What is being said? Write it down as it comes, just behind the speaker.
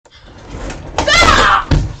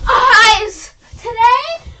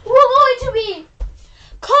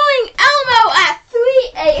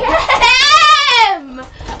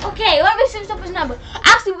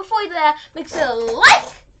make sure to like,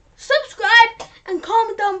 subscribe, and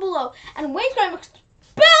comment down below. And wait for my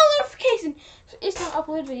bell notification. So each time I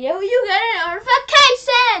upload a video, you get a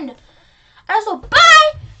notification. And also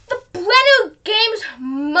buy the brand new games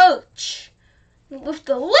merch with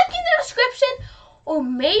the link in the description or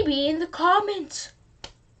maybe in the comments.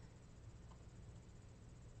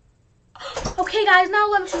 Okay guys, now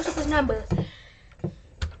let me show you some numbers.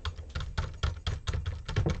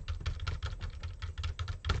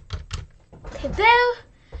 Okay, there.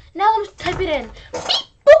 Now let me type it in. Beep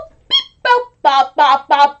boop, beep boop, bop bop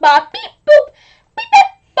bop bop, beep boop, beep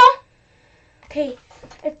beep bop. Okay,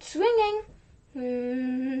 it's ringing.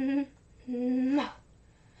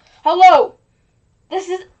 Hello, this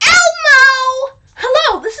is Elmo.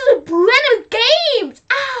 Hello, this is a brand new games.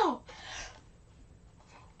 Ow.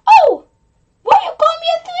 Oh, why are you calling me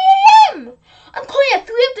at 3 a.m.? I'm calling you at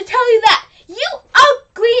 3 a.m. to tell you that you are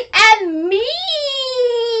green and mean.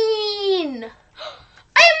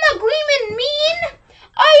 I am not green and mean.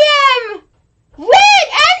 I am red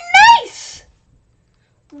and nice.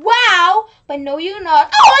 Wow, but no you're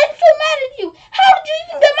not. Oh, I'm so mad at you. How did you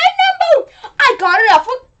even get my number? I got it off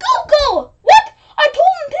of Google. What? I told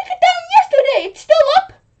him to take it down yesterday. It's still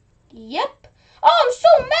up? Yep. Oh, I'm so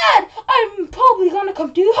mad. I'm probably gonna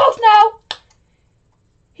come to your house now.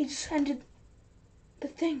 He just ended the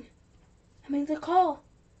thing. I mean the call.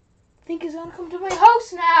 I think he's gonna come to my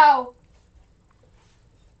house now.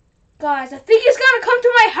 Guys, I think he's gonna come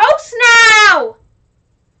to my house now.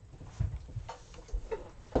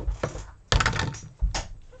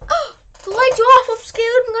 The lights are off. I'm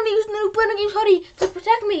scared. I'm gonna use the new Brandon Games hoodie to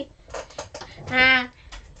protect me. They're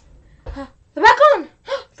back on.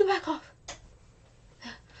 They're back off.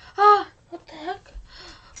 What the heck?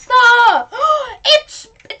 Stop! It's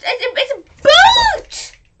a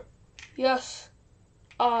boat! Yes,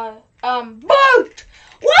 I am boat!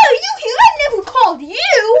 Why are you here? I never called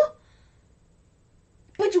you!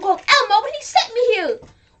 But you called Elmo, but he sent me here!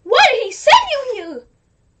 Why did he send you here?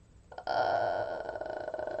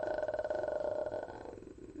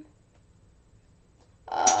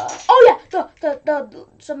 Oh yeah, the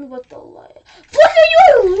something about the light. What are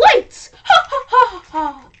your lights? Ha ha ha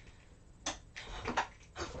ha!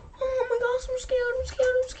 Oh my gosh, I'm scared.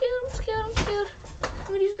 I'm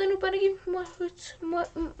gonna use the new Brandon Games merch. It's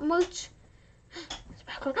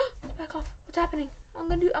back on. It's back off. What's happening?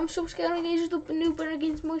 I'm so scared. I'm gonna use the new Brandon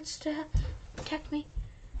Games merch to protect me.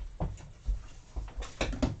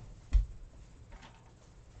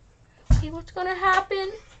 Okay, what's gonna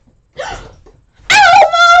happen?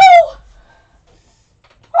 Elmo!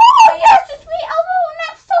 Oh yes, it's me, Elmo, and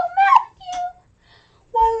I'm so mad at you.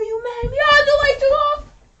 Why are you mad at me? Ah, the lights are off.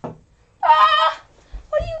 Ah,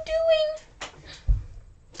 what are you doing?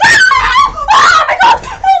 Ah! Oh my God!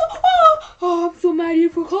 Oh, I'm so mad at you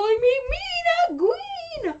for calling me mean and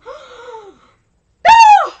green.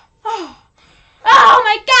 Oh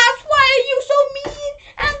my gosh! Why are you so mean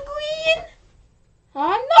and green?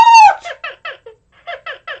 I'm not.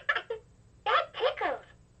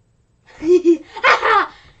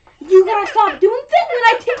 You gotta stop doing things when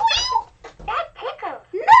I tickle you.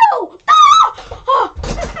 No!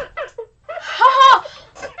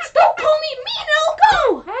 Don't call me mean and I'll go!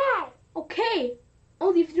 Okay.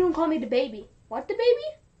 Only if you don't call me the baby. What, the baby?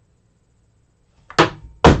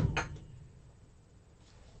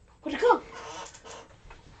 Where'd it go?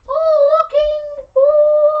 Oh, looking for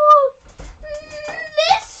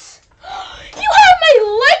this? You have my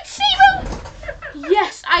lightsaber?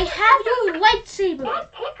 Yes, I have your lightsaber.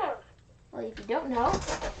 Well, if you don't know,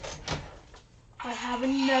 I have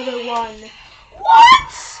another one.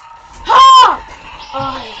 What? Ha!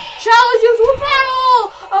 I challenge you to a battle!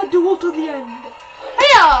 A duel to the end.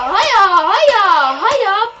 Hiya! Hiya! Hiya!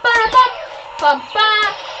 Hiya! Bum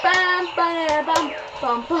bum bum bum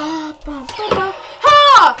bum bum.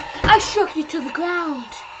 Ha! I shook you to the ground.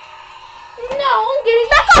 No, I'm getting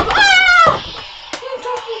back up. Ah! You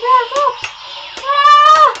took me back up.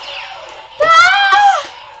 Ah! Ah!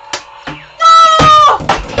 No!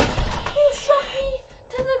 You shook me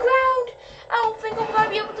to the ground. I don't think I'm gonna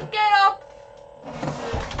be able to get up.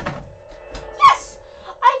 Yes!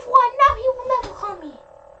 I've won. Now he will never call me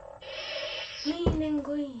mean and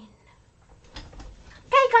green.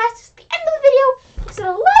 Okay guys, this is the end of the video. Make sure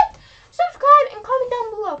to like, subscribe, and comment down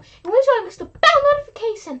below. And make sure to miss the bell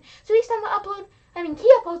notification. So each time he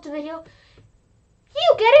uploads a video,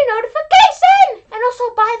 you get a notification. And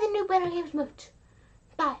also buy the new Brandon Games merch.